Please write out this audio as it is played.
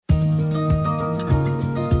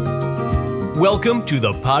Welcome to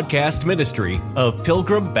the podcast ministry of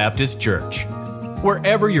Pilgrim Baptist Church.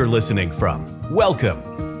 Wherever you're listening from,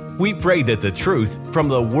 welcome. We pray that the truth from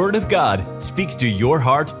the Word of God speaks to your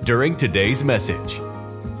heart during today's message.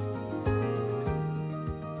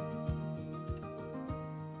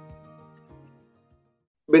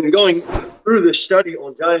 Been going through this study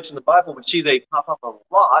on giants in the Bible. We see they pop up a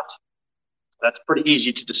lot. That's pretty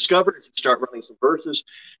easy to discover as you start running some verses.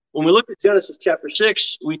 When we looked at Genesis chapter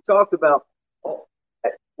 6, we talked about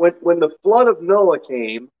when the flood of Noah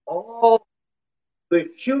came, all the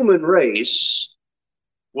human race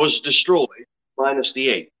was destroyed, minus the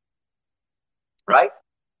 8. Right?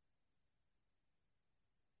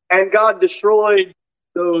 And God destroyed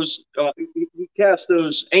those, he cast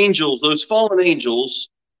those angels, those fallen angels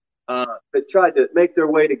that tried to make their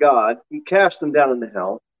way to God. He cast them down into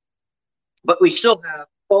hell. But we still have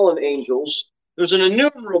fallen angels. There's an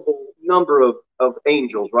innumerable number of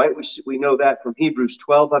angels, right? We know that from Hebrews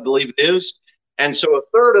 12, I believe it is. And so a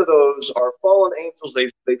third of those are fallen angels.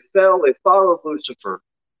 They fell, they followed Lucifer.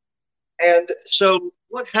 And so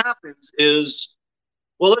what happens is,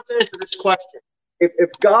 well, let's answer this question. If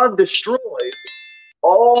God destroyed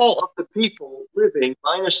all of the people living,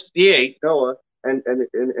 minus the 8, Noah and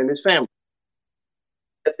his family,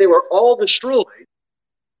 if they were all destroyed,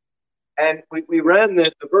 and we ran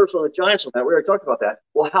the verse on the giants on that. We already talked about that.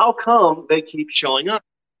 Well, how come they keep showing up?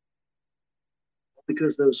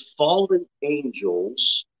 Because those fallen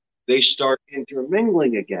angels, they start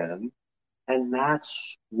intermingling again, and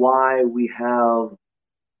that's why we have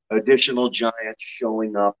additional giants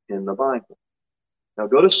showing up in the Bible. Now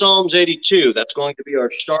go to Psalms 82. That's going to be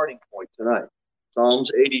our starting point tonight.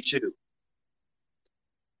 Psalms 82.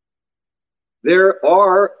 There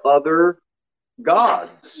are other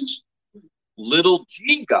gods. Little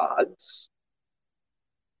g gods,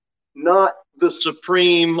 not the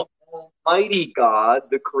supreme almighty God,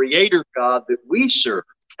 the creator God that we serve,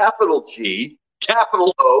 capital G,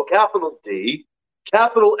 capital O, capital D,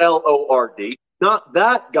 capital Lord, not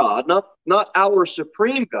that God, not our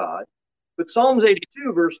supreme God, but Psalms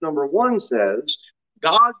 82 verse number 1 says,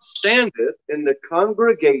 God standeth in the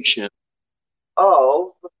congregation of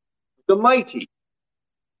the mighty.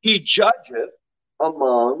 He judgeth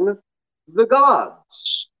among the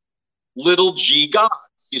gods, little g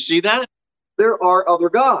gods. You see that? There are other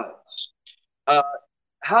gods.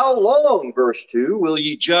 How long, verse 2, will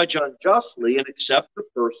ye judge unjustly and accept the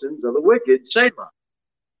persons of the wicked? Selah.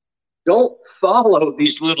 Don't follow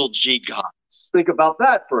these little g gods. Think about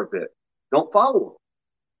that for a bit. Don't follow them.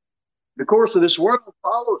 The course of this world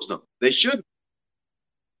follows them. They shouldn't.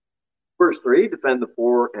 Verse 3, defend the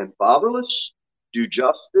poor and fatherless, do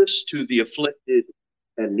justice to the afflicted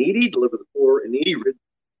and needy, deliver the poor and needy, rid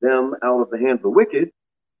them out of the hand of the wicked.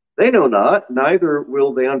 They know not, neither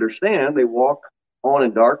will they understand. They walk on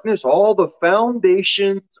in darkness. All the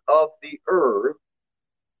foundations of the earth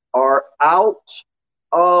are out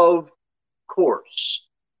of course.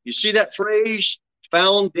 You see that phrase,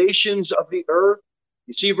 foundations of the earth?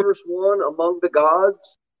 You see verse 1, among the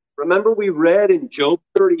gods? Remember we read in Job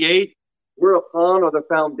 38, whereupon are the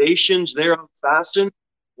foundations thereof fastened?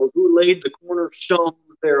 Or who laid the cornerstone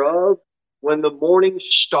thereof? When the morning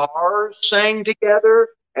stars sang together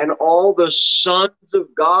and all the sons of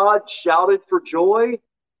God shouted for joy?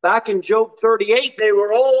 Back in Job 38, they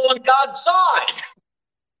were all on God's side.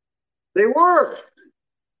 They were.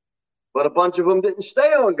 But a bunch of them didn't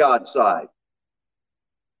stay on God's side.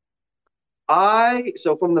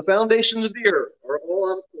 So from the foundations of the earth are all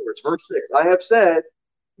out of course. Verse 6, I have said,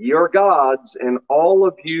 ye are gods, and all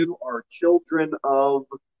of you are children of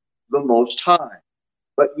the Most High.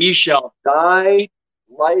 But ye shall die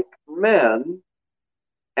like men,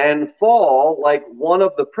 and fall like one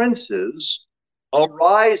of the princes.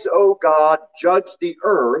 Arise, O God, judge the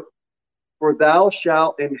earth, for thou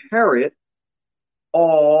shalt inherit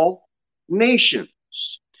all nations.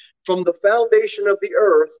 From the foundation of the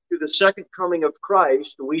earth to the second coming of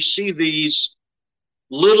Christ, we see these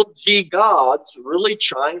little g gods really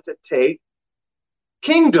trying to take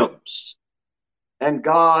kingdoms. And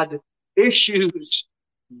God issues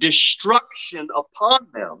destruction upon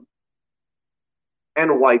them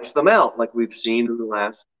and wipes them out, like we've seen in the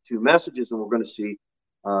last two messages, and we're going to see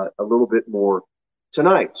a little bit more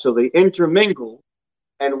tonight. So they intermingle,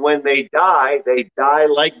 and when they die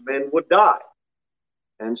like men would die.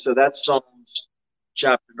 And so that's Psalms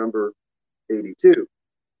chapter number 82.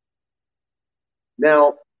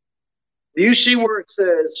 Now, do you see where it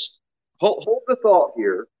says, hold the thought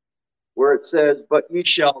here, where it says, but ye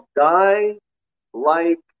shall die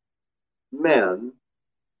like men.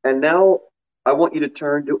 And now I want you to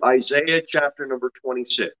turn to Isaiah chapter number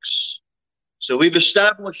 26. So we've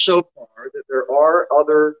established so far that there are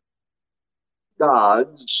other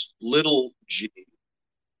gods, little g.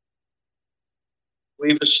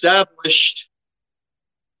 We've established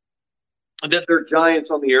that there are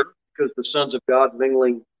giants on the earth because the sons of God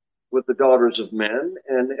mingling with the daughters of men.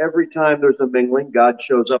 And every time there's a mingling, God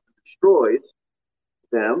shows up and destroys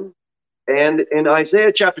them. And in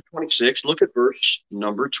Isaiah chapter 26, look at verse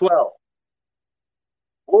number 12.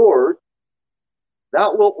 Lord,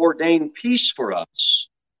 thou wilt ordain peace for us,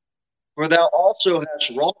 for thou also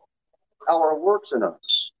hast wrought our works in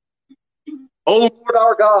us. O Lord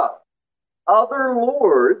our God, other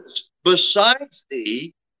lords besides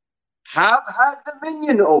thee have had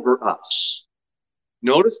dominion over us.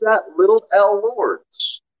 Notice that little L,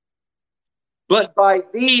 lords. But by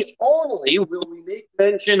thee only will we make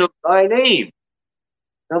mention of thy name.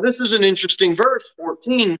 Now this is an interesting verse,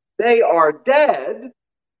 14. They are dead.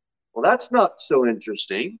 Well, that's not so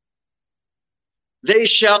interesting. They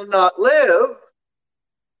shall not live.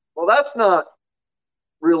 Well, that's not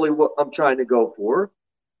really what I'm trying to go for.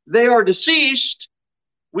 They are deceased.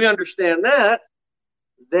 We understand that.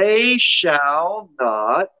 They shall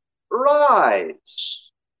not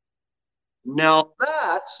rise. Now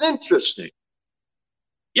that's interesting.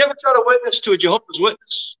 You ever try to witness to a Jehovah's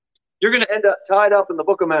Witness? You're going to end up tied up in the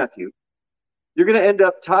book of Matthew. You're going to end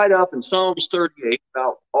up tied up in Psalms 38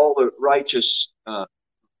 about all the righteous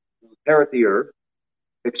inherit the earth,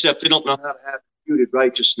 except they don't know how to have imputed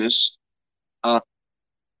righteousness. And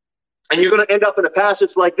you're going to end up in a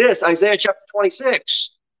passage like this, Isaiah chapter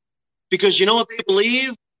 26. Because you know what they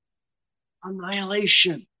believe?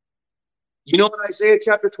 Annihilation. You know what Isaiah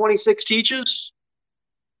chapter 26 teaches?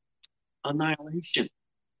 Annihilation.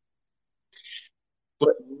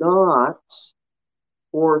 But not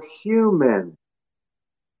for human.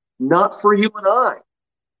 Not for you and I.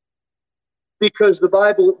 Because the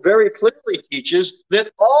Bible very clearly teaches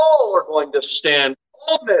that all are going to stand,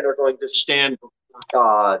 all men are going to stand before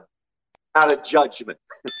God at a judgment.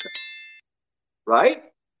 Right?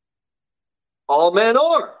 All men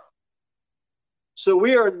are. So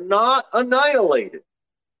we are not annihilated.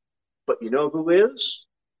 But you know who is?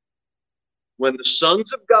 When the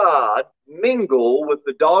sons of God mingle with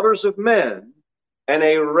the daughters of men, and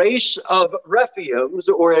a race of Rephaims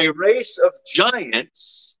or a race of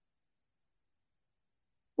giants,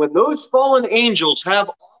 when those fallen angels have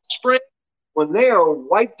offspring, when they are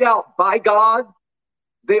wiped out by God,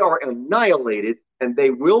 they are annihilated and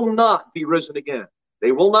they will not be risen again.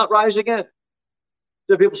 They will not rise again.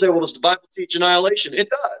 So people say, well, does the Bible teach annihilation? It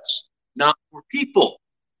does. Not for people,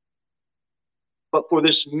 but for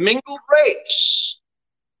this mingled race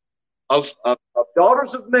of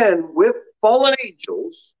daughters of men with fallen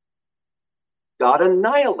angels, God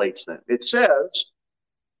annihilates them. It says,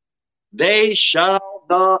 they shall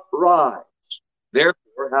not rise.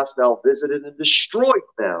 Therefore hast thou visited and destroyed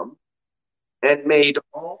them, and made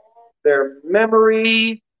all their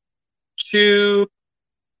memory to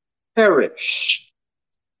perish.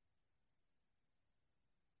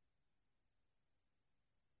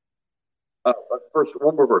 First,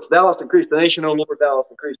 one more verse. Thou hast increased the nation, O Lord, thou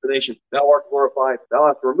hast increased the nation. Thou art glorified. Thou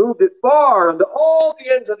hast removed it far unto all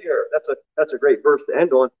the ends of the earth. That's a great verse to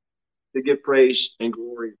end on, to give praise and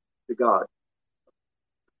glory to God.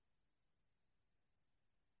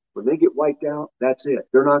 When they get wiped out, that's it.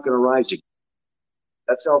 They're not going to rise again.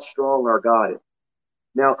 That's how strong our God is.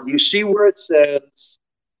 Now, do you see where it says,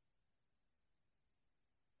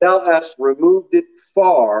 thou hast removed it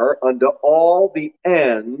far unto all the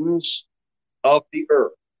ends of the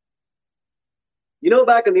earth? You know,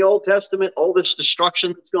 back in the Old Testament, all this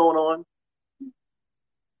destruction that's going on,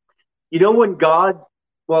 you know when God,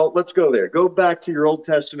 well, let's go there. Go back to your Old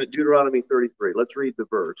Testament, Deuteronomy 33. Let's read the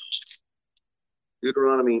verse.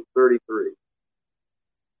 Deuteronomy 33.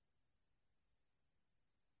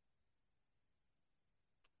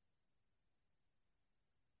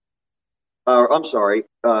 I'm sorry,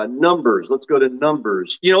 Numbers. Let's go to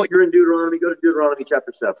Numbers. You know what? You're in Deuteronomy. Go to Deuteronomy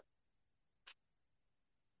chapter 7.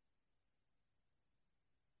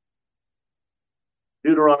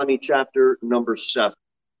 Deuteronomy chapter number 7.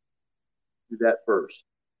 Do that first.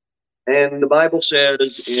 And the Bible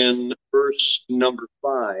says in verse number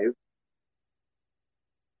 5,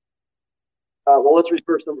 well, let's read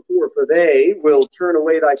verse number 4. For they will turn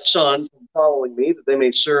away thy son from following me, that they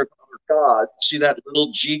may serve other gods. See that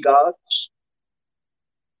little g gods?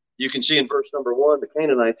 You can see in verse number 1, the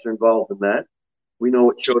Canaanites are involved in that. We know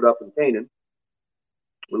what showed up in Canaan.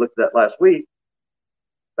 We looked at that last week.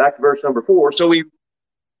 Back to verse number 4. So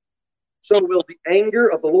will the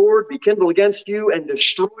anger of the Lord be kindled against you and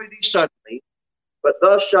destroy thee suddenly, but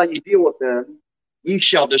thus shall ye deal with them Ye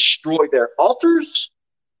shall destroy their altars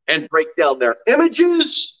and break down their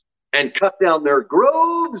images and cut down their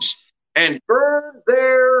groves and burn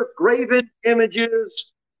their graven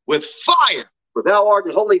images with fire. For thou art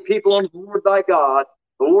a holy people unto the Lord thy God.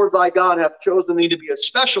 The Lord thy God hath chosen thee to be a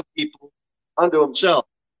special people unto himself.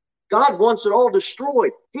 God wants it all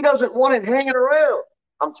destroyed. He doesn't want it hanging around.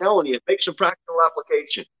 I'm telling you, it makes a practical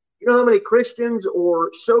application. You know how many Christians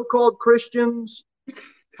or so-called Christians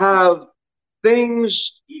have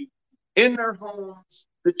things in their homes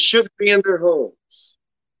that should be in their homes,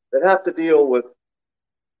 that have to deal with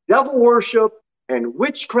devil worship and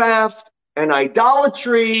witchcraft and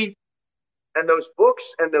idolatry and those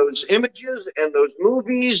books and those images and those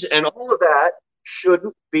movies and all of that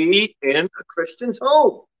shouldn't be in a Christian's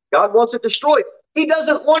home. God wants it destroyed. He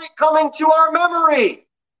doesn't want it coming to our memory.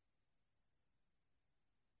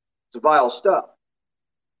 It's vile stuff.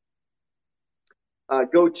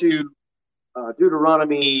 Go to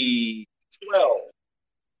Deuteronomy 12.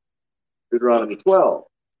 Deuteronomy 12.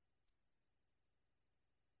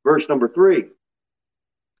 Verse number 3.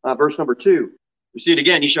 Verse number 2. We see it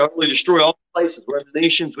again. Ye shall utterly destroy all places where the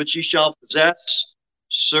nations which ye shall possess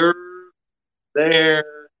serve their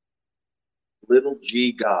little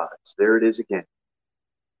g gods. There it is again.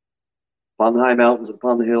 Upon the high mountains and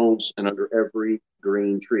upon the hills and under every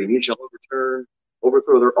green tree. And ye shall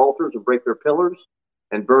overthrow their altars and break their pillars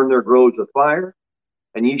and burn their groves with fire.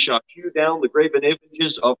 And ye shall hew down the graven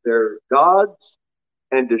images of their gods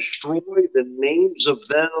and destroy the names of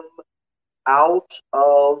them out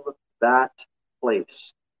of that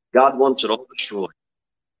place. God wants it all destroyed.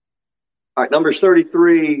 All right, Numbers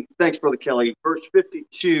 33. Thanks, Brother Kelly. Verse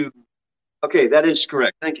 52. Okay, that is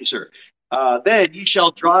correct. Thank you, sir. Then ye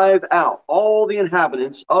shall drive out all the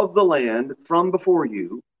inhabitants of the land from before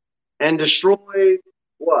you and destroy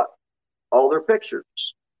what? All their pictures.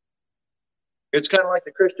 It's kind of like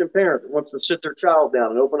the Christian parent that wants to sit their child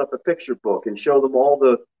down and open up a picture book and show them all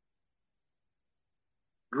the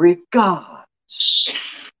Greek gods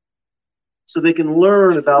so they can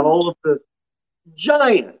learn about all of the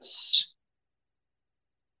giants.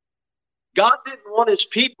 God didn't want his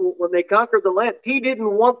people, when they conquered the land, he didn't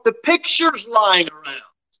want the pictures lying around.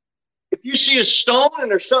 If you see a stone and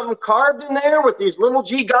there's something carved in there with these little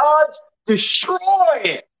g gods, destroy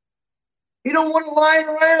it. He don't want it lying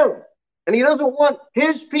around. And he doesn't want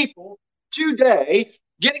his people today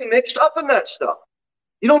getting mixed up in that stuff.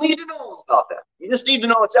 You don't need to know all about that. You just need to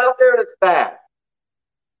know it's out there and it's bad.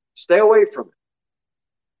 Stay away from it.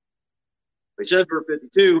 He said, verse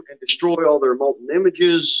 52, and destroy all their molten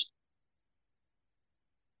images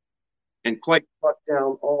and quite cut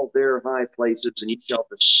down all their high places, and ye shall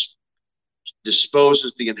dispose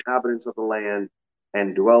of the inhabitants of the land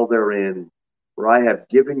and dwell therein, for I have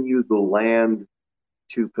given you the land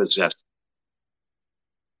to possess.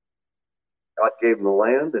 God gave them the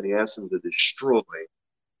land, and he asked them to destroy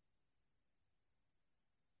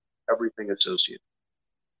everything associated.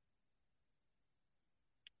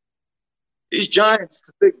 These giants, it's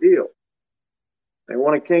a big deal. They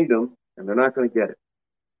want a kingdom, and they're not going to get it.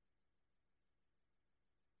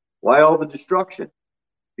 Why all the destruction?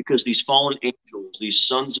 Because these fallen angels, these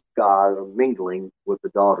sons of God, are mingling with the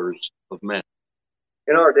daughters of men.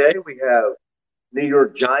 In our day, we have New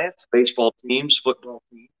York Giants, baseball teams, football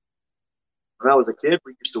teams. When I was a kid,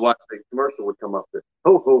 we used to watch the commercial would come up there.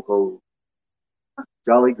 Ho, ho, ho.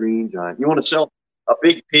 Jolly Green Giant. You want to sell a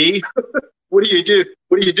big P? What do you do?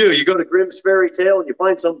 What do? You go to Grimm's Fairy Tale and you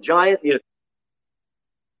find some giant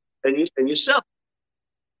and you sell.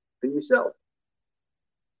 And you sell.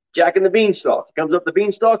 Jack and the Beanstalk. He comes up the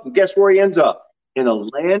beanstalk, and guess where he ends up? In a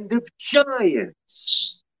land of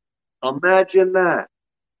giants. Imagine that.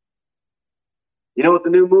 You know what the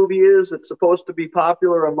new movie is that's supposed to be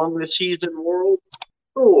popular among this heathen world?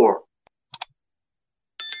 Thor.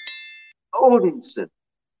 Odinson.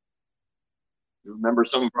 You remember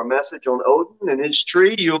some of our message on Odin and his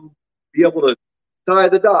tree? You'll be able to tie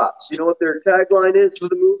the dots. You know what their tagline is for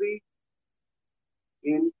the movie?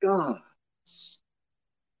 In God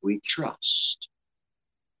we trust.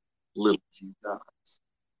 Little g gods.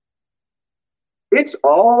 It's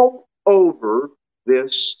all over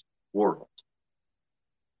this world.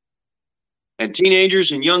 And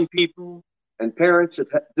teenagers and young people and parents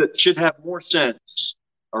that should have more sense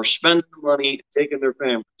are spending the money taking their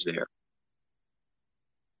families there.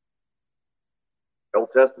 The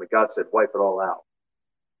Old Testament, God said, wipe it all out.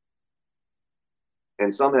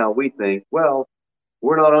 And somehow we think, well,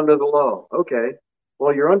 we're not under the law. Okay.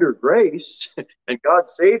 Well, you're under grace, and God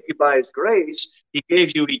saved you by his grace. He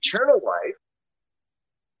gave you eternal life.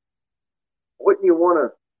 Wouldn't you want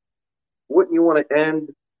to end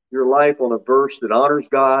your life on a verse that honors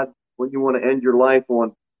God, when you want to end your life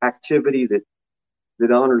on activity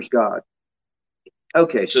that honors God.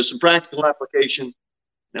 Okay, so some practical application.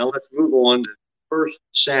 Now let's move on to 1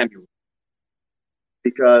 Samuel,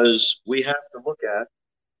 because we have to look at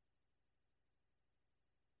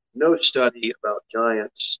no study about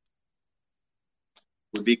giants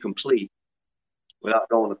would be complete without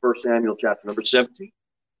going to 1 Samuel chapter number 17.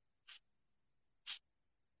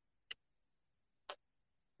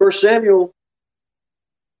 1 Samuel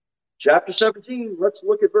chapter 17, let's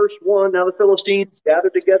look at verse 1. Now the Philistines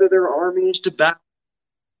gathered together their armies to battle.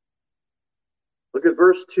 Look at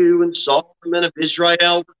verse 2. And Saul and the men of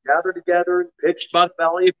Israel were gathered together and pitched by the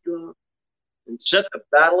valley of Goliath and set the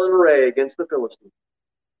battle in array against the Philistines.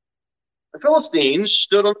 The Philistines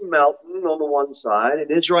stood on the mountain on the one side, and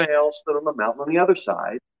Israel stood on the mountain on the other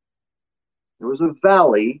side. There was a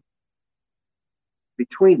valley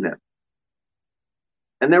between them.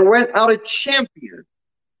 And there went out a champion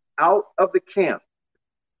out of the camp.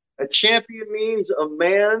 A champion means a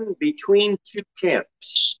man between two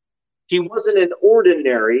camps. He wasn't an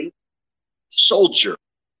ordinary soldier.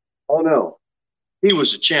 Oh no, he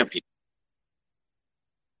was a champion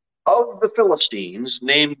of the Philistines,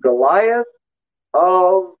 named Goliath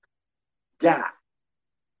of Gath.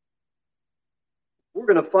 We're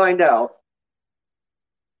going to find out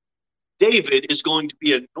David is going to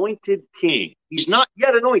be anointed king. He's not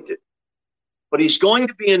yet anointed, but he's going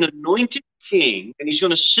to be an anointed king, and he's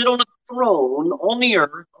going to sit on a throne on the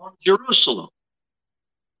earth, on Jerusalem.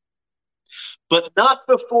 But not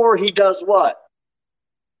before he does what?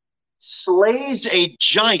 Slays a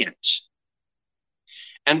giant.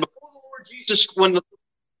 And before the Lord Jesus,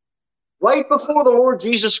 right before the Lord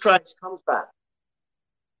Jesus Christ comes back,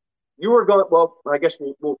 you are going, well, I guess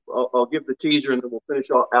I'll give the teaser and then we'll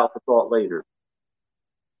finish out the thought later.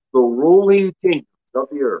 The ruling kingdoms of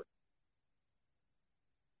the earth.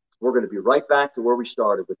 We're going to be right back to where we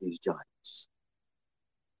started with these giants.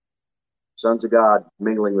 Sons of God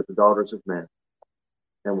mingling with the daughters of men.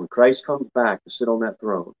 And when Christ comes back to sit on that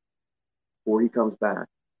throne, before he comes back,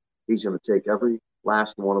 he's going to take every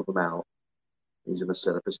last one of them out. He's going to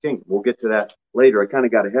set up his kingdom. We'll get to that later. I kind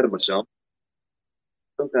of got ahead of myself.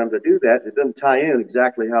 Sometimes I do that. It doesn't tie in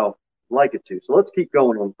exactly how I'd like it to. So let's keep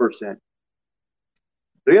going on 1 Samuel.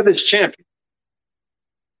 So you have this champion.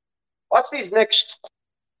 Watch these next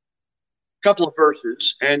couple of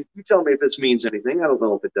verses, and you tell me if this means anything. I don't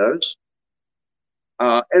know if it does.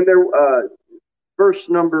 Verse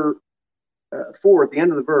number 4, at the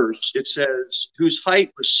end of the verse, it says, whose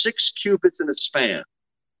height was 6 cubits in a span.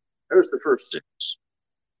 There's the first 6.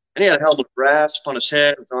 And he had a helmet of brass upon his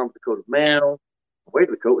head, was armed with a coat of mail. The weight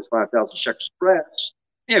of the coat was 5,000 shekels of brass.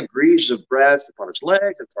 He had greaves of brass upon his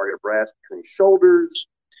legs, a target of brass between his shoulders.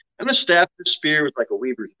 And the staff of his spear was like a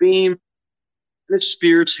weaver's beam. And his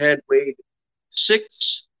spear's head weighed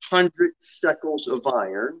 600 shekels of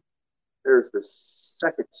iron. There's the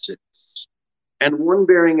second 6. And one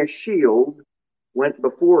bearing a shield went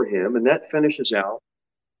before him, and that finishes out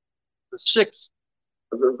the 6th,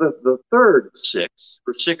 the third 6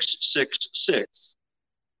 for 666.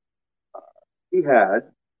 He had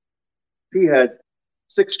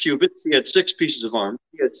 6 cubits. He had 6 pieces of armor.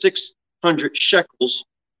 He had 600 shekels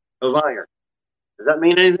of iron. Does that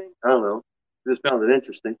mean anything? I don't know. I just found it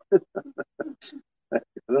interesting.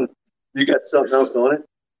 You got something else on it?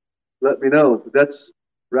 Let me know. That's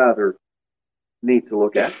rather neat to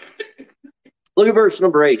look at. Look at verse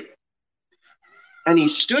number 8. And he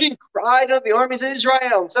stood and cried unto the armies of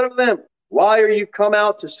Israel and said unto them, why are you come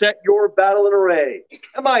out to set your battle in array?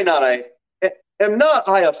 Am not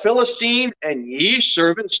I a Philistine, and ye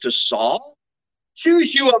servants to Saul?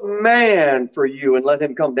 Choose you a man for you, and let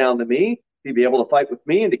him come down to me. He be able to fight with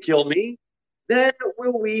me and to kill me. Then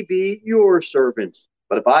will we be your servants.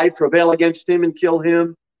 But if I prevail against him and kill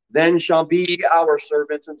him, then shall be our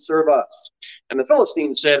servants and serve us. And the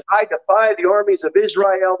Philistines said, I defy the armies of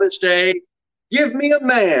Israel this day. Give me a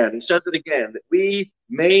man, he says it again, that we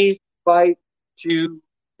may fight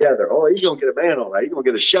together. Oh, he's going to get a man, all right. He's going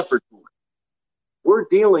to get a shepherd boy. We're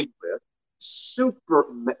dealing with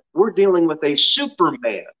a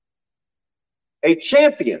Superman, a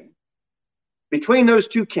champion between those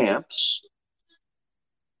two camps.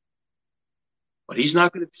 But he's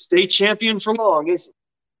not going to stay champion for long, is he?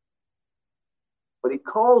 But he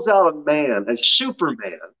calls out a man, a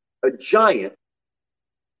Superman, a giant,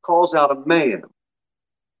 calls out a man.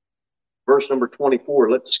 Verse number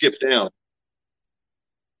 24, let's skip down.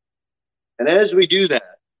 And as we do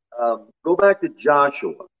that, go back to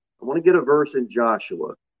Joshua. I want to get a verse in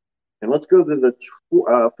Joshua. And let's go to the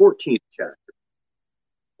 14th chapter.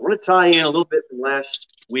 I want to tie in a little bit from last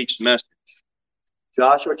week's message.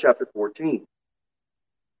 Joshua chapter 14.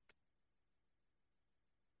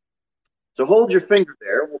 So hold your finger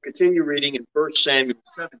there. We'll continue reading in 1 Samuel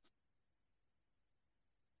 17.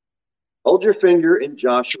 Hold your finger in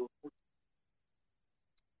Joshua 14.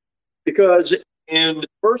 Because in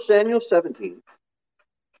 1 Samuel 17,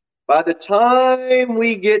 by the time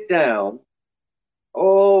we get down,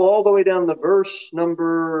 all the way down to verse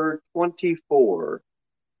number 24,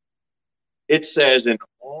 it says, and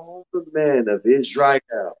all the men of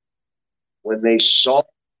Israel, when they saw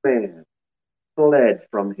the man, fled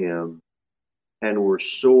from him and were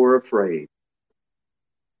sore afraid.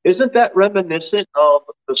 Isn't that reminiscent of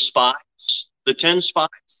the spies, the 10 spies?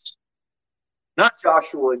 Not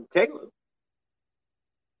Joshua and Caleb.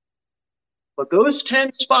 But those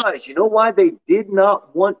 10 spies, you know why they did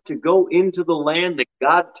not want to go into the land that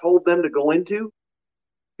God told them to go into?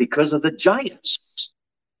 Because of the giants.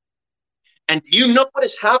 And do you know what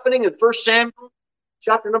is happening in 1 Samuel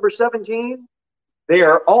chapter number 17? They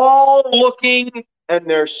are all looking and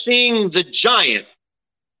they're seeing the giant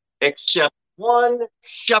except one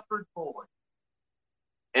shepherd boy.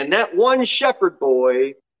 And that one shepherd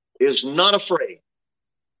boy is not afraid.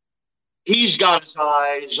 He's got his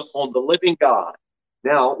eyes on the living God.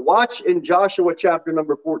 Now, watch in Joshua chapter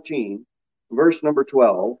number 14, verse number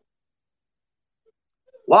 12.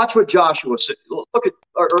 Watch what Joshua said.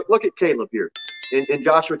 Look at Caleb here in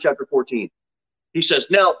Joshua chapter 14. He says,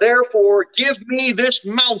 now therefore give me this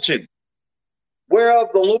mountain, whereof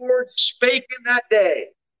the Lord spake in that day.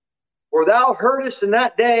 For thou heardest in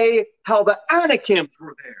that day how the Anakims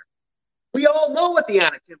were there. We all know what the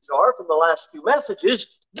Anakims are from the last two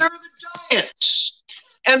messages. They're the giants.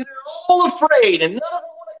 And they're all afraid, and none of them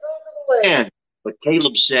want to go to the land. But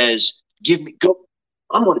Caleb says, go.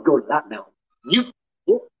 I'm going to go to that mountain.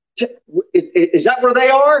 Is that where they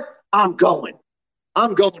are? I'm going.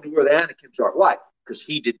 I'm going to where the Anakims are. Why? Because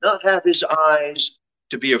he did not have his eyes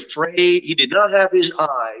to be afraid. He did not have his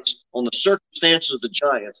eyes on the circumstances of the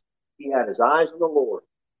giants. He had his eyes on the Lord.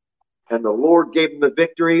 And the Lord gave him the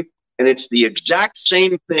victory. And it's the exact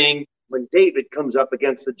same thing when David comes up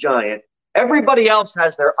against the giant. Everybody else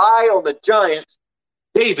has their eye on the giants.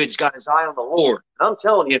 David's got his eye on the Lord. And I'm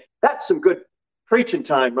telling you, that's some good preaching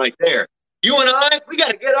time right there. You and I, we got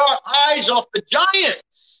to get our eyes off the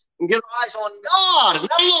giants and get our eyes on God. And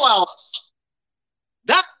that will allow us.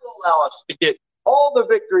 That will allow us to get all the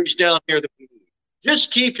victories down here that we need. Just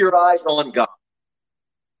keep your eyes on God.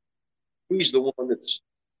 He's the one that's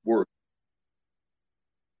worth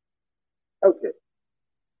it. Okay.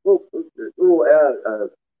 We'll add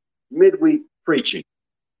midweek preaching.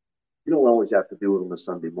 You don't always have to do it on a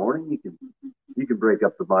Sunday morning. You can break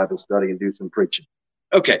up the Bible study and do some preaching.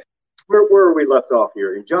 Okay. Where are we left off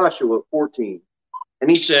here? In Joshua 14. And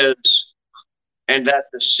he says, and that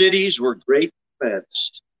the cities were greatly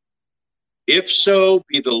fenced. If so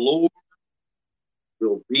be the Lord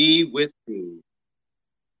will be with me,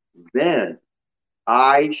 then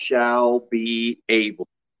I shall be able.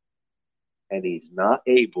 And he's not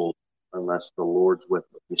able unless the Lord's with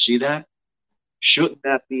him. You see that? Shouldn't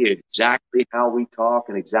that be exactly how we talk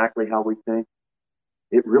and exactly how we think?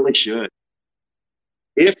 It really should.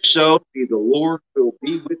 If so be the Lord will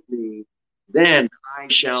be with me, then I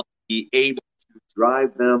shall be able to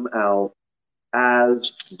drive them out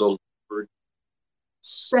as the Lord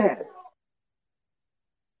said.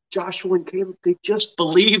 Joshua and Caleb, they just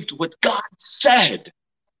believed what God said.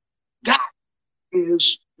 That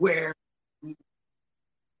is where we...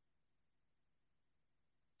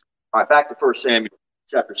 All right, back to 1 Samuel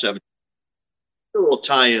chapter 7. A little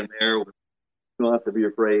tie-in there. You don't have to be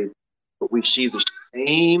afraid. But we see the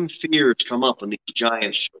same fears come up in these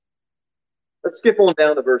giants. Let's skip on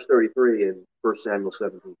down to verse 33 in 1 Samuel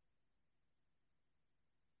 17.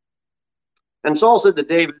 And Saul said to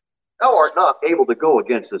David, thou art not able to go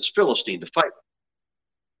against this Philistine to fight.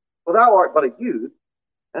 For thou art but a youth,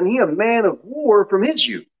 and he a man of war from his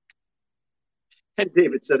youth. And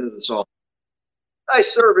David said unto Saul, thy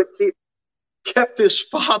servant kept his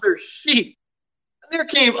father's sheep. And there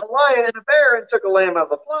came a lion and a bear and took a lamb out of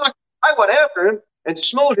the flock. I went after him and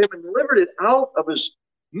smote him and delivered it out of his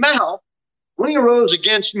mouth. When he arose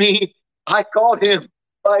against me, I caught him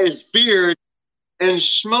by his beard and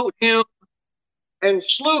smote him and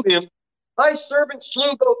slew him. Thy servant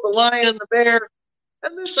slew both the lion and the bear,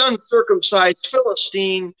 and this uncircumcised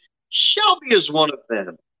Philistine shall be as one of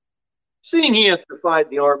them, seeing he hath defied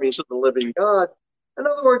the armies of the living God. In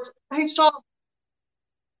other words, hey, Saul,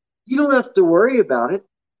 you don't have to worry about it.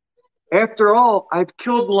 After all, I've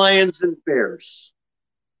killed lions and bears.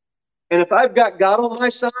 And if I've got God on my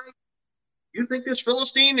side, you think this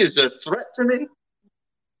Philistine is a threat to me?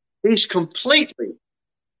 He's completely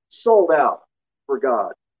sold out for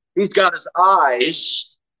God. He's got his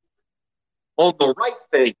eyes on the right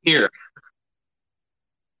thing here.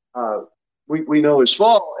 We know his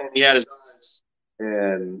fall, and he had his eyes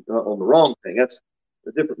and on the wrong thing. That's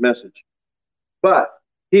a different message. But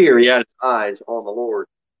here he had his eyes on the Lord,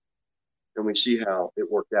 and we see how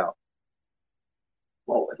it worked out.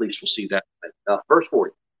 Well, at least we'll see that. Verse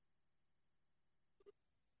 40.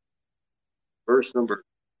 Verse number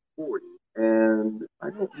 40. And I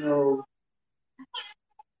don't know.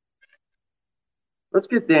 Let's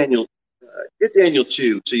get Daniel. Get Daniel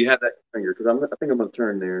 2 so you have that finger, because I think I'm going to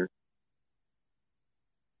turn there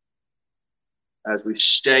as we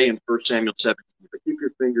stay in 1 Samuel 17. But keep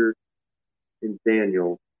your finger in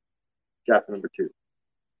Daniel chapter number 2.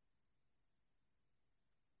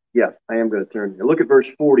 Yeah, I am going to turn there. Look at verse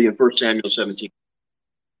 40 in 1 Samuel 17.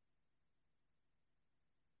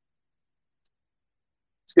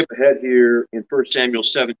 Skip ahead here in 1 Samuel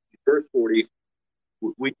 17, verse 40.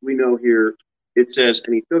 We know here it says,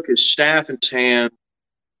 and he took his staff in his hand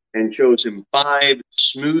and chose him 5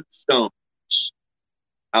 smooth stones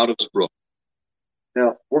out of his brook.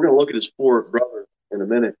 Now, we're going to look at his 4 brothers in a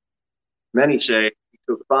minute. Many say he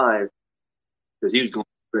took 5 because he was going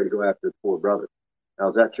ready to go after his 4 brothers. Now,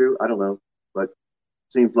 is that true? I don't know. But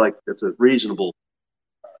it seems like that's a reasonable,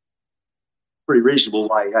 pretty reasonable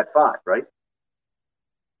why he had 5, right?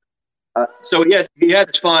 So he had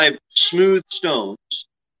his 5 smooth stones.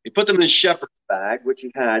 He put them in his shepherd's bag, which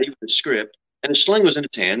he had, even the script, and his sling was in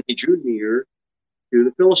his hand. He drew near to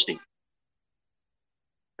the Philistine.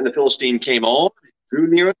 And the Philistine came on and drew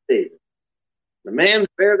near with David. The man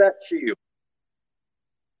bare that shield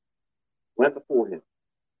went before him.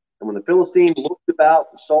 And when the Philistine looked about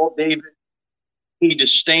and saw David, he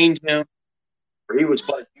disdained him, for he was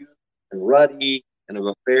but youth and ruddy and of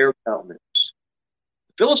a fair countenance.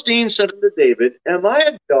 The Philistine said unto David, am I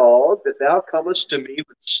a dog that thou comest to me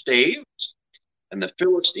with staves? And the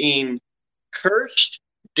Philistine cursed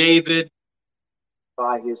David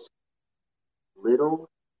by his little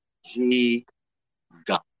g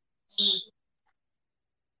gods.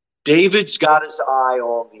 David's got his eye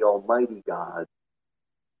on the Almighty God.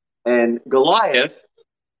 And Goliath,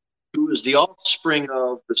 who is the offspring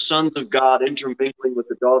of the sons of God intermingling with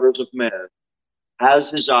the daughters of men,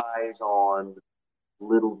 has his eyes on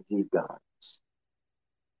little g gods,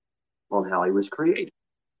 on how he was created.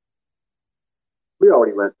 We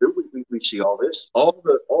already went through. We see all this, all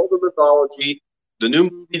the mythology, the new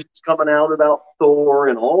movie that's coming out about Thor,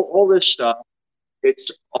 and all this stuff.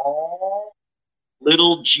 It's all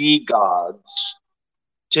little g gods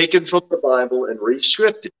taken from the Bible and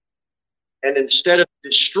rescripted. And instead of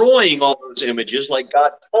destroying all those images like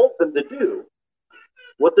God told them to do,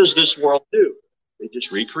 what does this world do? They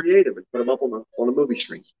just recreate them and put them up on a movie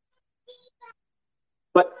screen.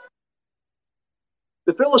 But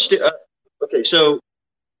the Philistine. Okay, so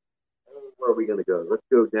where are we going to go? Let's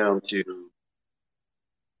go down to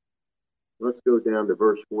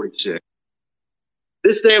verse 46.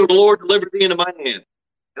 This day will the Lord deliver thee into my hand,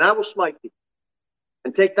 and I will smite thee,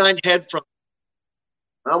 and take thine head from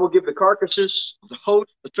thee. And I will give the carcasses of the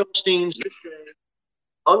host of the Philistines this day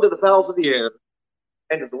unto the fowls of the air,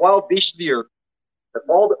 and to the wild beasts of the earth, that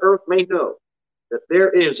all the earth may know that there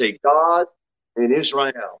is a God in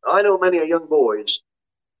Israel. Now, I know many young boys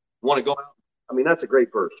want to go out. I mean, that's a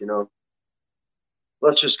great verse, you know.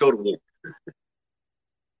 Let's just go to war.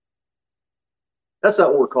 That's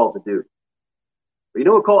not what we're called to do. But you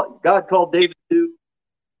know what God called David to do?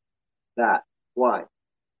 That. Why?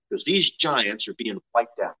 Because these giants are being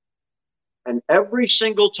wiped out. And every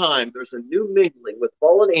single time there's a new mingling with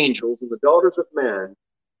fallen angels and the daughters of men,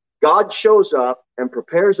 God shows up and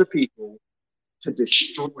prepares a people to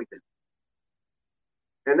destroy them.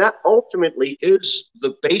 And that ultimately is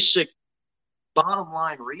the basic bottom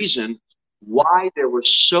line reason why there was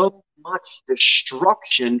so much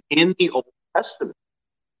destruction in the Old Testament.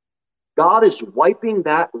 God is wiping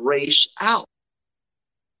that race out.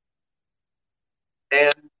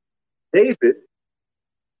 And David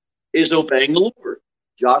is obeying the Lord.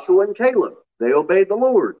 Joshua and Caleb, they obeyed the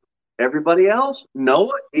Lord. Everybody else,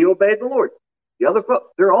 Noah, he obeyed the Lord. The other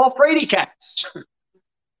folks, they're all fraidy cats. They're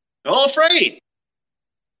all afraid.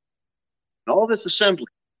 And all this assembly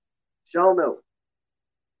shall know,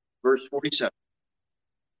 verse 47,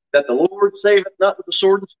 that the Lord saveth not with the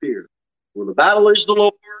sword and spear, for the battle is the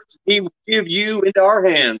Lord's, and he will give you into our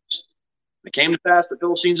hands. And it came to pass, the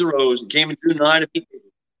Philistines arose and came and drew nigh to meet David.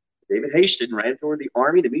 David hasted and ran toward the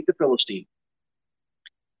army to meet the Philistine.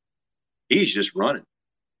 He's just running.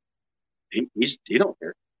 He don't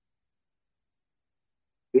care.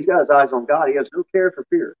 He's got his eyes on God. He has no care for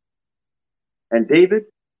fear. And David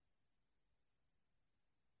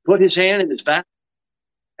put his hand in his back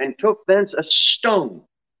and took thence a stone.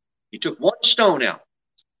 He took one stone out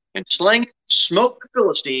and smote the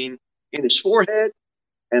Philistine in his forehead,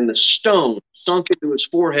 and the stone sunk into his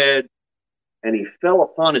forehead, and he fell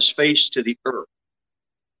upon his face to the earth.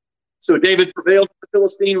 So David prevailed with the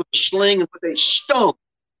Philistine with a sling and with a stone,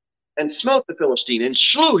 and smote the Philistine and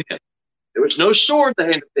slew him. There was no sword in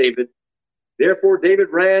the hand of David. Therefore David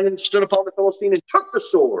ran and stood upon the Philistine and took the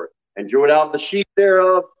sword and drew it out of the sheath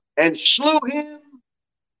thereof and slew him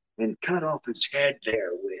and cut off his head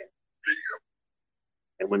therewith.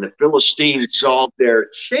 And when the Philistines saw their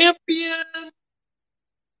champion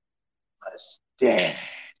was dead.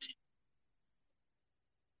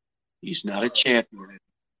 He's not a champion.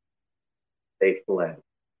 They fled.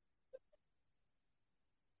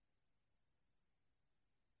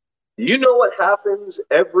 Do you know what happens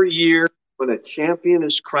every year when a champion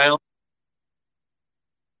is crowned?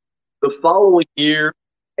 The following year,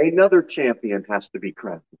 another champion has to be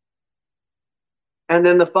crowned. And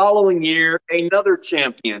then the following year, another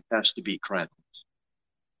champion has to be crowned.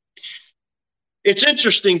 It's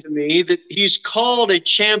interesting to me that he's called a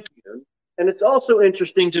champion, and it's also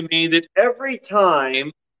interesting to me that every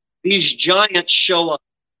time these giants show up,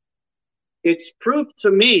 it's proof to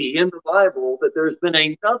me in the Bible that there's been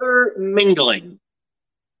another mingling.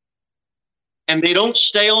 And they don't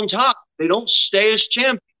stay on top. They don't stay as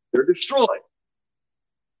champions. They're destroyed.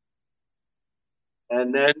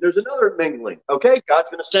 And then there's another mingling. Okay, God's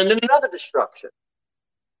going to send in another destruction.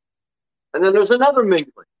 And then there's another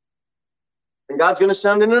mingling. And God's going to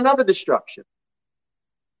send in another destruction.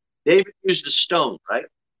 David used a stone, right?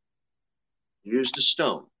 He used a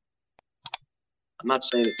stone. I'm not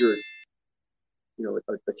saying that you're,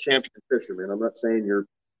 a champion fisherman. I'm not saying you're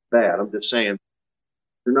bad. I'm just saying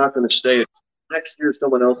you're not going to stay. Next year,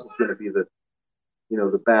 someone else is going to be the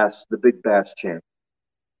big bass champ.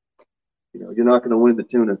 You're not going to win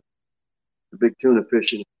the big tuna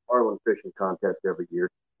fishing, marlin fishing contest every year.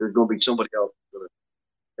 There's going to be somebody else who's going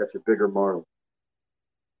to catch a bigger marlin.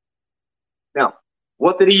 Now,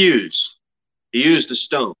 what did he use? He used a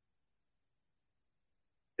stone.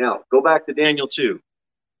 Now, go back to Daniel 2.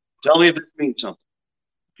 Tell me if this means something.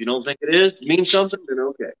 If you don't think it means something, then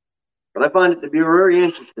okay. But I find it to be very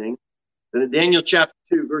interesting that in Daniel chapter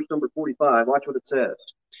 2, verse number 45, watch what it says.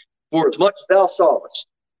 For as much as thou sawest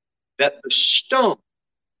that the stone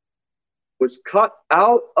was cut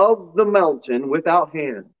out of the mountain without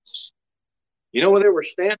hands. You know where they were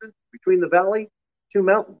standing between the valley? Two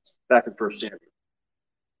mountains back in 1 Samuel.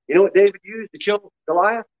 You know what David used to kill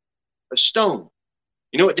Goliath? A stone.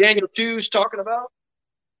 You know what Daniel 2 is talking about?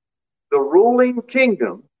 The ruling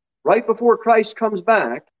kingdom right before Christ comes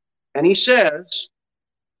back, and he says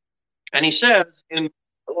in,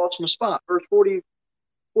 I lost my spot, verse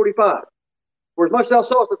 45. For as much as thou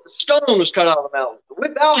sawest that the stone was cut out of the mountain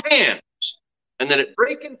without hands, and that it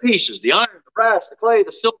brake in pieces, the iron, the brass, the clay,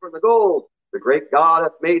 the silver, and the gold, the great God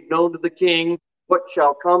hath made known to the king what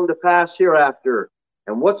shall come to pass hereafter.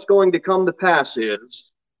 And what's going to come to pass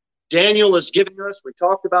is, Daniel is giving us, we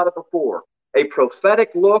talked about it before, a prophetic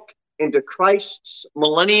look into Christ's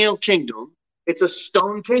millennial kingdom. It's a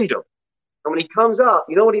stone kingdom. And when he comes up,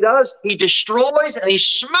 you know what he does? He destroys and he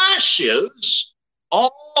smashes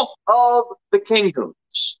all of the kingdoms.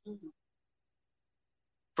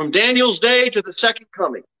 From Daniel's day to the second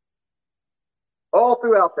coming. All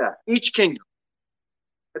throughout that. Each kingdom.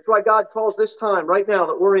 That's why God calls this time right now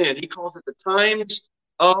that we're in, he calls it the times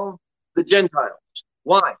of the Gentiles.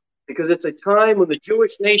 Why? Because it's a time when the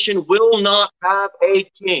Jewish nation will not have a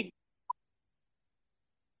king.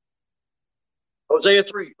 Hosea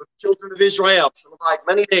 3, for the children of Israel shall abide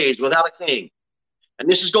many days without a king. And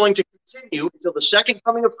this is going to continue until the second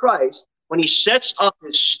coming of Christ, when he sets up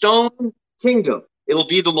his stone kingdom. It'll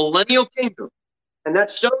be the millennial kingdom. And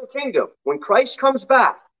that stone kingdom, when Christ comes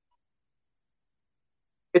back,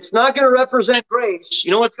 it's not going to represent grace.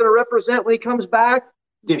 You know what it's going to represent when he comes back?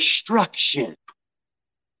 Destruction.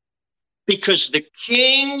 Because the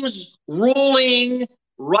kings ruling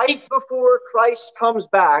right before Christ comes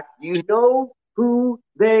back, you know who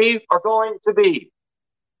they are going to be?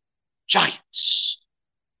 Giants.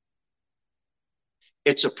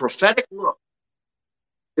 It's a prophetic look.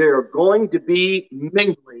 There are going to be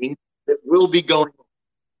mingling that will be going on.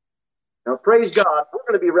 Now, praise God, we're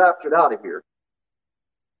going to be raptured out of here.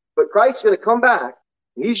 But Christ's going to come back,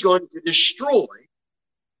 and he's going to destroy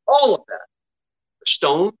all of that. The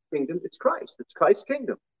stone kingdom, it's Christ. It's Christ's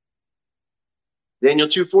kingdom. Daniel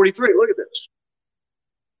 2:43, look at this.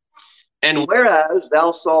 And whereas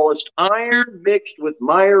thou sawest iron mixed with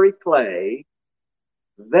miry clay,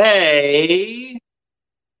 they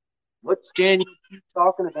What's Daniel 2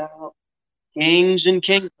 talking about? Kings and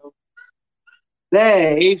kingdoms.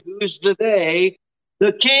 They, who's the they?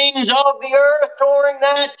 The kings of the earth during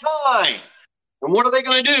that time. And what are they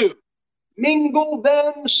going to do? Mingle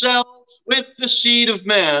themselves with the seed of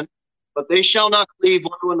men, but they shall not cleave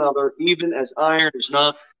one to another, even as iron is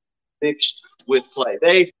not mixed with clay.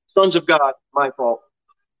 They, sons of God, my fault,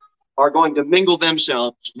 are going to mingle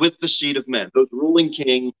themselves with the seed of men. Those ruling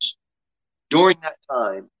kings during that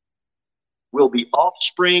time will be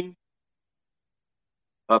offspring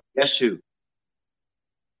of, guess who?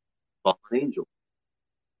 Fallen angels.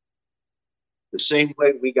 The same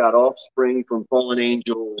way we got offspring from fallen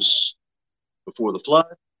angels before the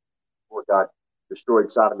flood, before God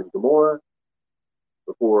destroyed Sodom and Gomorrah,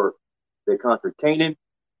 before they conquered Canaan,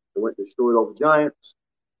 they went and destroyed all the giants,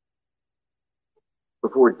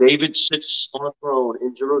 before David sits on a throne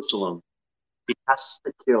in Jerusalem, he has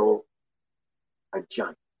to kill a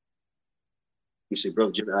giant. You say,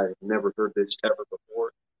 Brother Jim, I've never heard this ever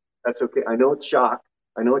before. That's okay. I know it's shock.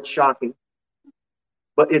 I know it's shocking.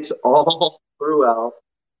 But it's all throughout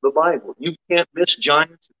the Bible. You can't miss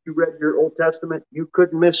giants. If you read your Old Testament, you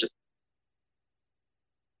couldn't miss it.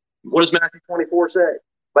 What does Matthew 24 say?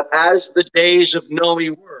 But as the days of Noe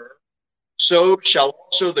were, so shall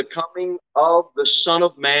also the coming of the Son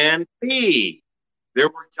of Man be. There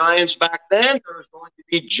were giants back then. There's going to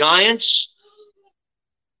be giants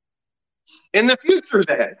in the future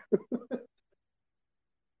then.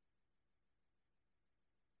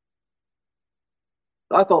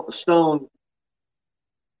 I thought the stone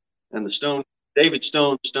and the stone, David's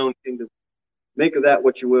stone, the stone kingdom, make of that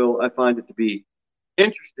what you will. I find it to be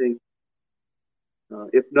interesting,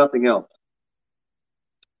 if nothing else.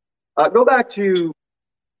 Go back to,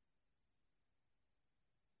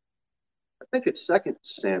 I think it's 2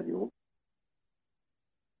 Samuel.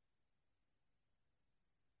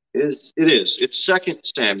 It is. It's 2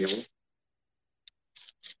 Samuel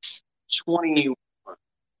 21.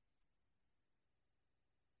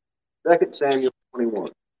 2 Samuel 21.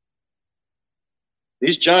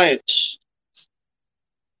 These giants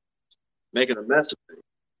making a mess of things.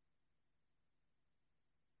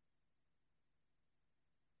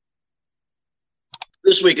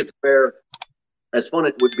 This week at the fair, as fun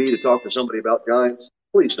it would be to talk to somebody about giants,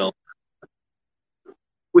 please don't.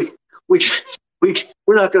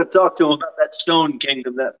 We're not going to talk to them about that stone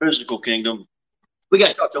kingdom, that physical kingdom. We got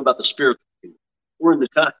to talk to them about the spiritual kingdom. We're in the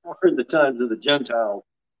times of the Gentiles,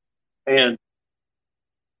 and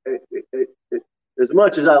as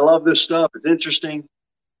much as I love this stuff, it's interesting.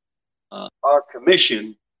 Our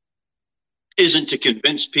commission isn't to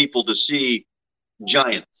convince people to see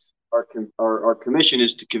giants. Our commission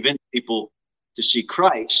is to convince people to see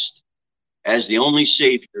Christ as the only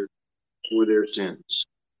Savior for their sins.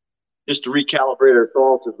 Just to recalibrate our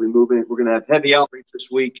thoughts as we move in, we're going to have heavy outreach this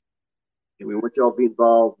week, and we want y'all to be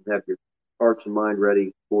involved and have your hearts and mind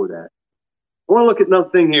ready for that. I want to look at another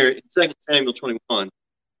thing here in 2 Samuel 21,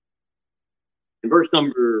 in verse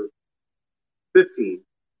number 15.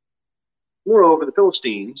 Moreover, the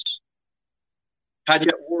Philistines had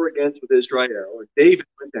yet war against with Israel, and David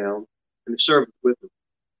went down, and his servants with him.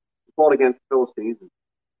 He fought against the Philistines, and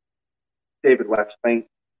David waxed faint.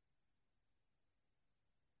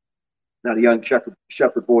 Not a young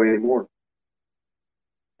shepherd boy anymore.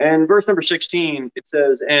 And verse number 16, it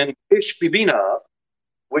says, and Ishbi-benob,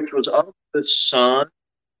 which was of the son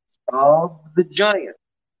of the giant,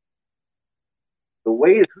 the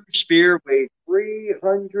weight of whose spear weighed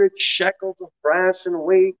 300 shekels of brass in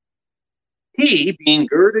weight, he, being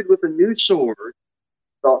girded with a new sword,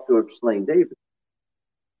 thought to have slain David.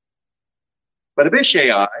 But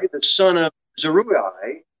Abishai, the son of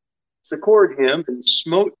Zeruiah, succored him and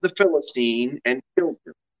smote the Philistine and killed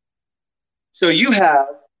him. So you have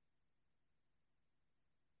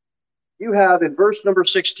in verse number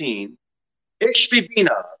 16,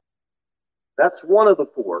 Ishbi-benob, that's one of the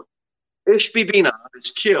four. Ishbi-benob is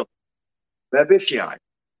killed by Abishai.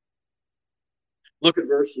 Look at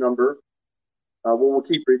verse number, we'll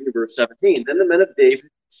keep reading verse 17. Then the men of David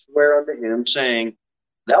swear unto him, saying,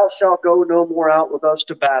 thou shalt go no more out with us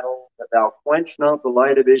to battle, that thou quench not the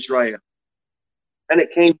light of Israel. And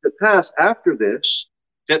it came to pass after this,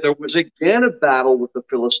 that there was again a battle with the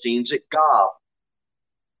Philistines at Gob.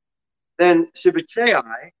 Then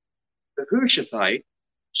Sibbechai, the Hushathite,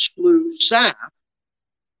 slew Saph,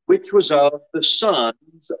 which was of the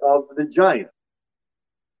sons of the giant.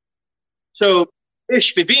 So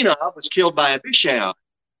Ishbi-benob was killed by Abishai.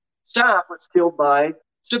 Saph was killed by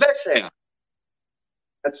Sibbechai.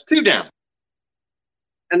 That's two down.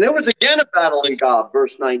 And there was again a battle in Gob,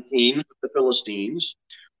 verse 19, with the Philistines,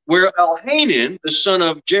 where Elhanan, the son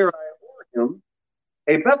of Jeriah him,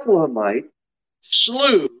 a Bethlehemite,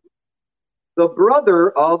 slew the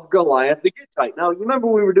brother of Goliath the Gittite. Now, you remember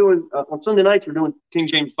we were doing, on Sunday nights, we're doing King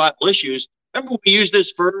James Bible issues. Remember we used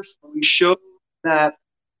this verse when we showed that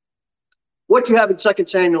what you have in 2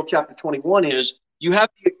 Samuel chapter 21 is you have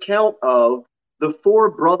the account of the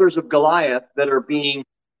four brothers of Goliath that are being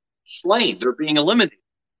slain. They're being eliminated.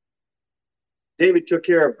 David took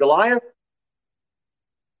care of Goliath.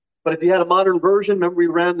 But if you had a modern version, remember we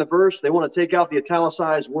ran the verse, they want to take out the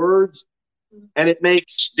italicized words, and it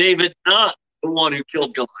makes David not the one who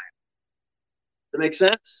killed Goliath. Does that make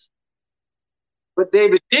sense? But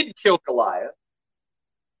David did kill Goliath.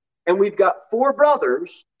 And we've got four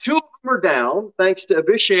brothers. Two of them are down, thanks to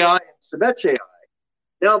Abishai and Sibbechai.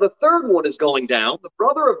 Now the third one is going down, the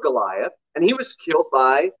brother of Goliath, and he was killed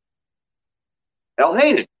by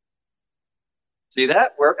Elhanan. See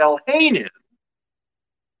that? Where Elhanan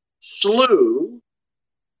slew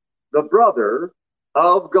the brother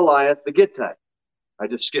of Goliath the Gittite. I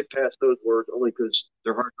just skipped past those words only because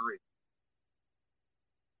they're hard to read.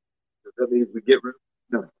 Does that mean we get rid of them?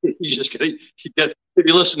 No, you just gotta, if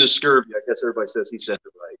you listen to Scurvy, I guess everybody says he said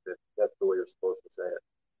it right. That's the way you're supposed to say it.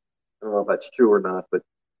 I don't know if that's true or not, but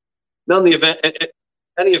none of the event,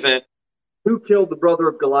 any event, who killed the brother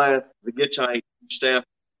of Goliath, the Gittite staff,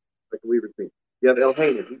 like the Weaver's beam? You have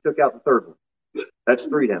Elhanan. He took out the third one. That's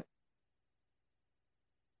three down.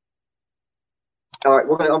 All right,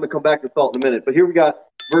 I'm going to come back to thought in a minute, but here we got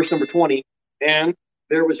verse number 20. And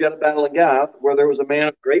there was yet a battle in Gath, where there was a man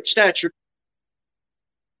of great stature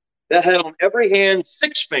that had on every hand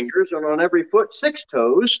 6 fingers, and on every foot 6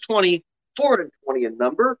 toes, 24 and 20 in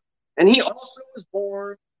number. And he also was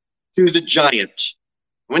born to the giant.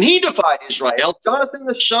 When he defied Israel, Jonathan,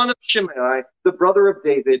 the son of Shimei, the brother of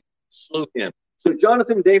David, slew him. So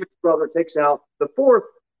Jonathan, David's brother, takes out the fourth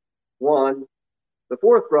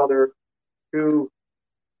brother, who,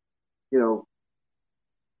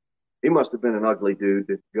 he must have been an ugly dude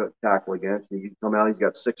to go tackle against. He come out, he's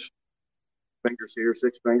got 6 fingers here,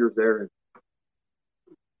 6 fingers there.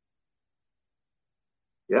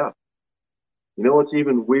 Yeah. You know what's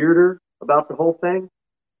even weirder about the whole thing?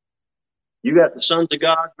 You got the sons of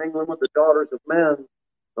God mingling with the daughters of men.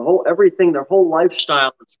 Everything, their whole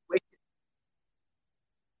lifestyle is wicked.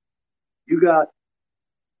 You got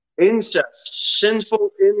incest,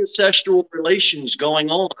 sinful incestual relations going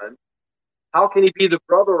on. How can he be the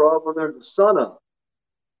brother of when they're the son of?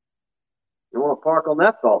 You don't want to park on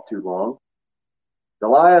that thought too long.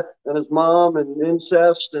 Goliath and his mom, and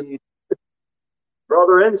incest, and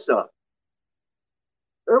brother and son.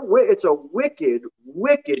 It's a wicked,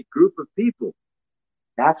 wicked group of people.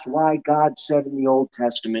 That's why God said in the Old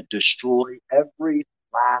Testament, destroy every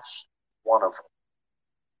last one of them.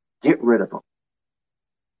 Get rid of them.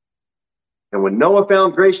 And when Noah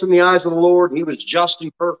found grace in the eyes of the Lord, he was just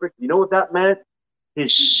and perfect. You know what that meant?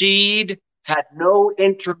 His seed had no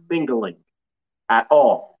intermingling at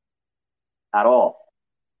all. At all.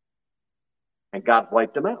 And God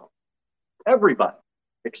wiped them out. Everybody,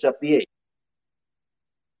 except the 8.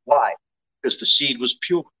 Why? Because the seed was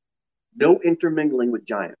pure. No intermingling with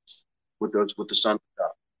giants, with the sons of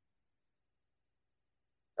God.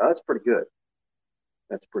 Now, that's pretty good.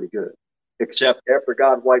 That's pretty good. Except after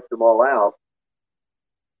God wiped them all out,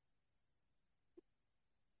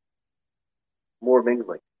 more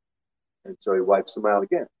mingling. And so he wipes them out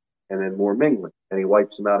again. And then more mingling. And he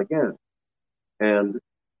wipes them out again. And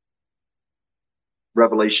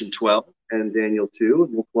Revelation 12 and Daniel 2,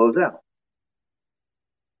 and we'll close out.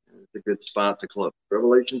 It's a good spot to close.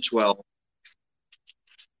 Revelation 12.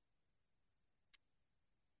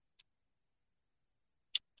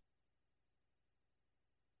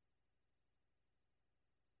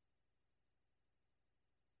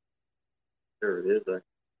 There it is. I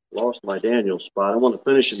lost my Daniel spot. I want to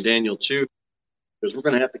finish in Daniel 2 because we're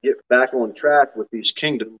going to have to get back on track with these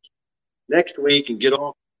kingdoms next week and get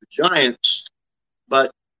off the giants.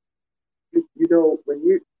 But,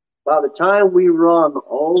 by the time we run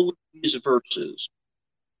all of these verses,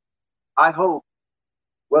 I hope,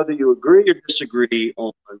 whether you agree or disagree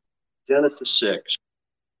on Genesis 6,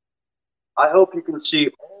 I hope you can see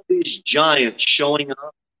all these giants showing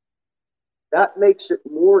up. That makes it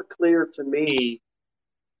more clear to me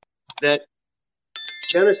that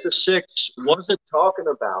Genesis 6 wasn't talking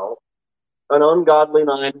about an ungodly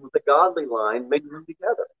line with a godly line mingling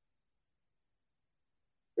together.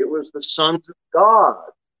 It was the sons of God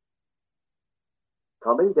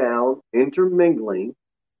coming down, intermingling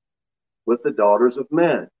with the daughters of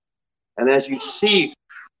men. And as you see,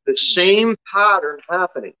 the same pattern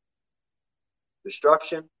happening.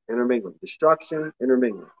 Destruction, intermingling. Destruction,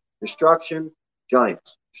 intermingling. Destruction,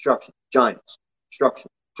 giants. destruction, giants, destruction,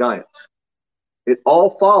 giants. It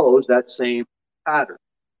all follows that same pattern.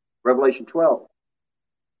 Revelation 12.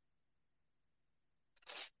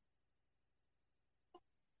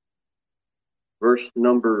 Verse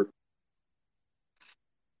number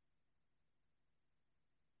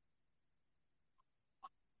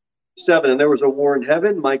 7. And there was a war in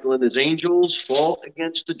heaven. Michael and his angels fought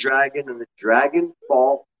against the dragon, and the dragon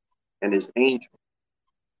fought and his angels,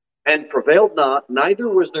 and prevailed not, neither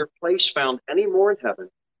was their place found any more in heaven.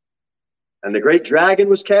 And the great dragon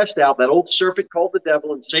was cast out, that old serpent called the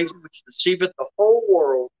devil and Satan, which deceiveth the whole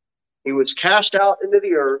world. He was cast out into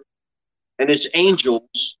the earth, and his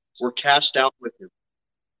angels were cast out with him.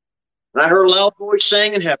 And I heard a loud voice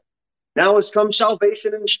saying in heaven, Now is come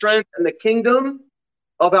salvation and strength and the kingdom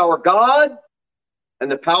of our God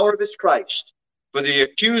and the power of his Christ. For the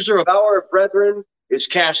accuser of our brethren is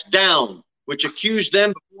cast down, which accused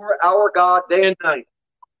them before our God day and night.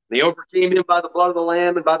 And they overcame him by the blood of the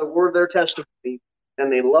Lamb and by the word of their testimony,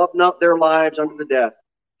 and they loved not their lives unto the death.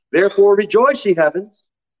 Therefore rejoice, ye heavens,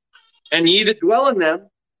 and ye that dwell in them.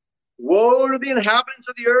 Woe to the inhabitants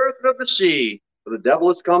of the earth and of the sea, for the devil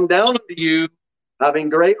is come down unto you, having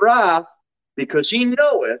great wrath, because he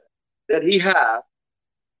knoweth that he hath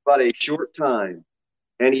but a short time.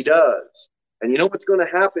 And he does. And you know what's going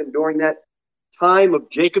to happen during that time of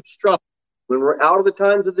Jacob's trouble, when we're out of the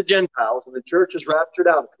times of the Gentiles and the church is raptured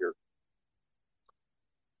out of here?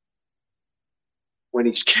 When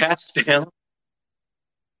he's cast down,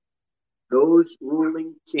 those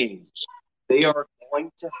ruling kings, they are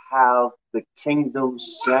going to have the kingdom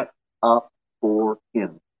set up for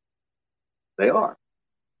him. They are.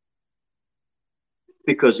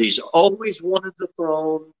 Because he's always wanted the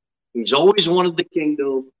throne, he's always wanted the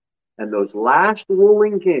kingdom, and those last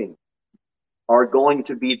ruling kings are going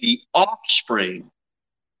to be the offspring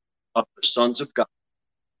of the sons of God.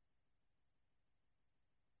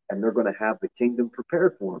 And they're going to have the kingdom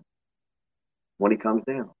prepared for him when he comes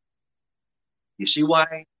down. You see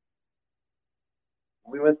why?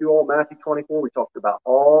 When we went through all Matthew 24, we talked about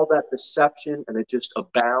all that deception, and it just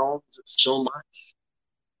abounds so much.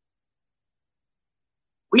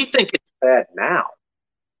 We think it's bad now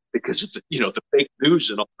because of the fake news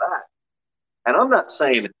and all that. And I'm not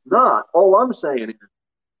saying it's not. All I'm saying is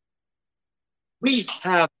we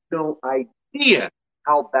have no idea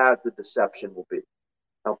how bad the deception will be.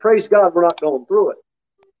 Now, praise God, we're not going through it.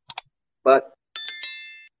 But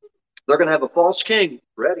they're going to have a false king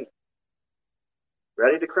ready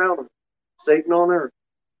to crown him. Satan on earth.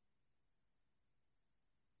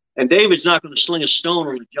 And David's not going to sling a stone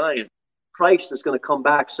on the giant. Christ is going to come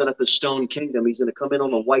back, set up his stone kingdom. He's going to come in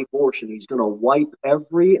on a white horse, and he's going to wipe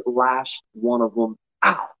every last one of them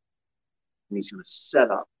out. And he's going to set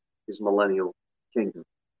up his millennial kingdom.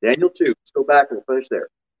 Daniel 2. Let's go back and we'll finish there.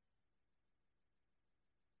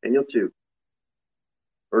 Daniel 2.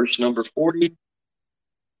 Verse number 43.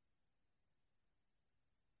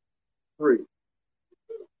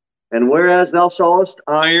 And whereas thou sawest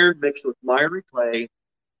iron mixed with miry clay,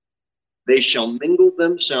 they shall mingle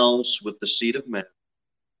themselves with the seed of men,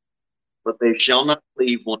 but they shall not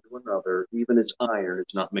cleave one to another, even as iron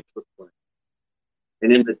is not mixed with clay.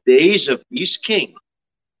 And in the days of these kings,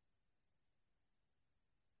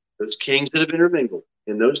 those kings that have intermingled,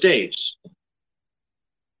 in those days,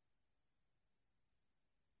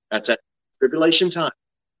 that's at tribulation time.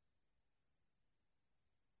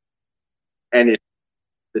 And in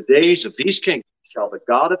the days of these kings shall the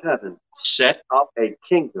God of heaven set up a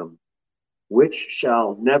kingdom which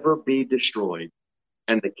shall never be destroyed,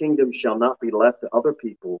 and the kingdom shall not be left to other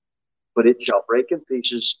people, but it shall break in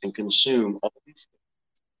pieces and consume all these things,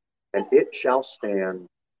 and it shall stand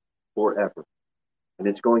forever. And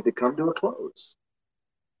it's going to come to a close.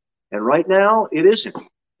 And right now, it isn't.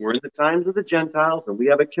 We're in the times of the Gentiles, and we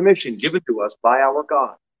have a commission given to us by our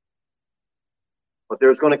God. But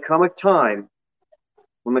there's going to come a time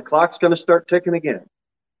when the clock's going to start ticking again,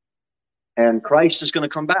 and Christ is going to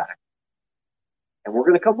come back. And we're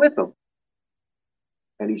going to come with him.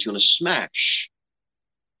 And he's going to smash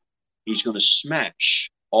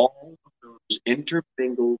all of those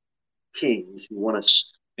intermingled kings who want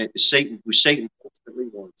us, who Satan ultimately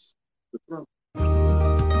wants the throne.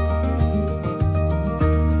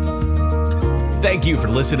 Thank you for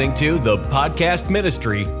listening to the podcast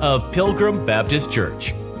ministry of Pilgrim Baptist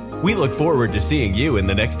Church. We look forward to seeing you in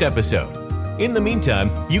the next episode. In the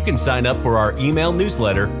meantime, you can sign up for our email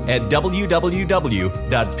newsletter at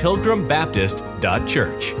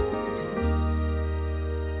www.pilgrimbaptist.church.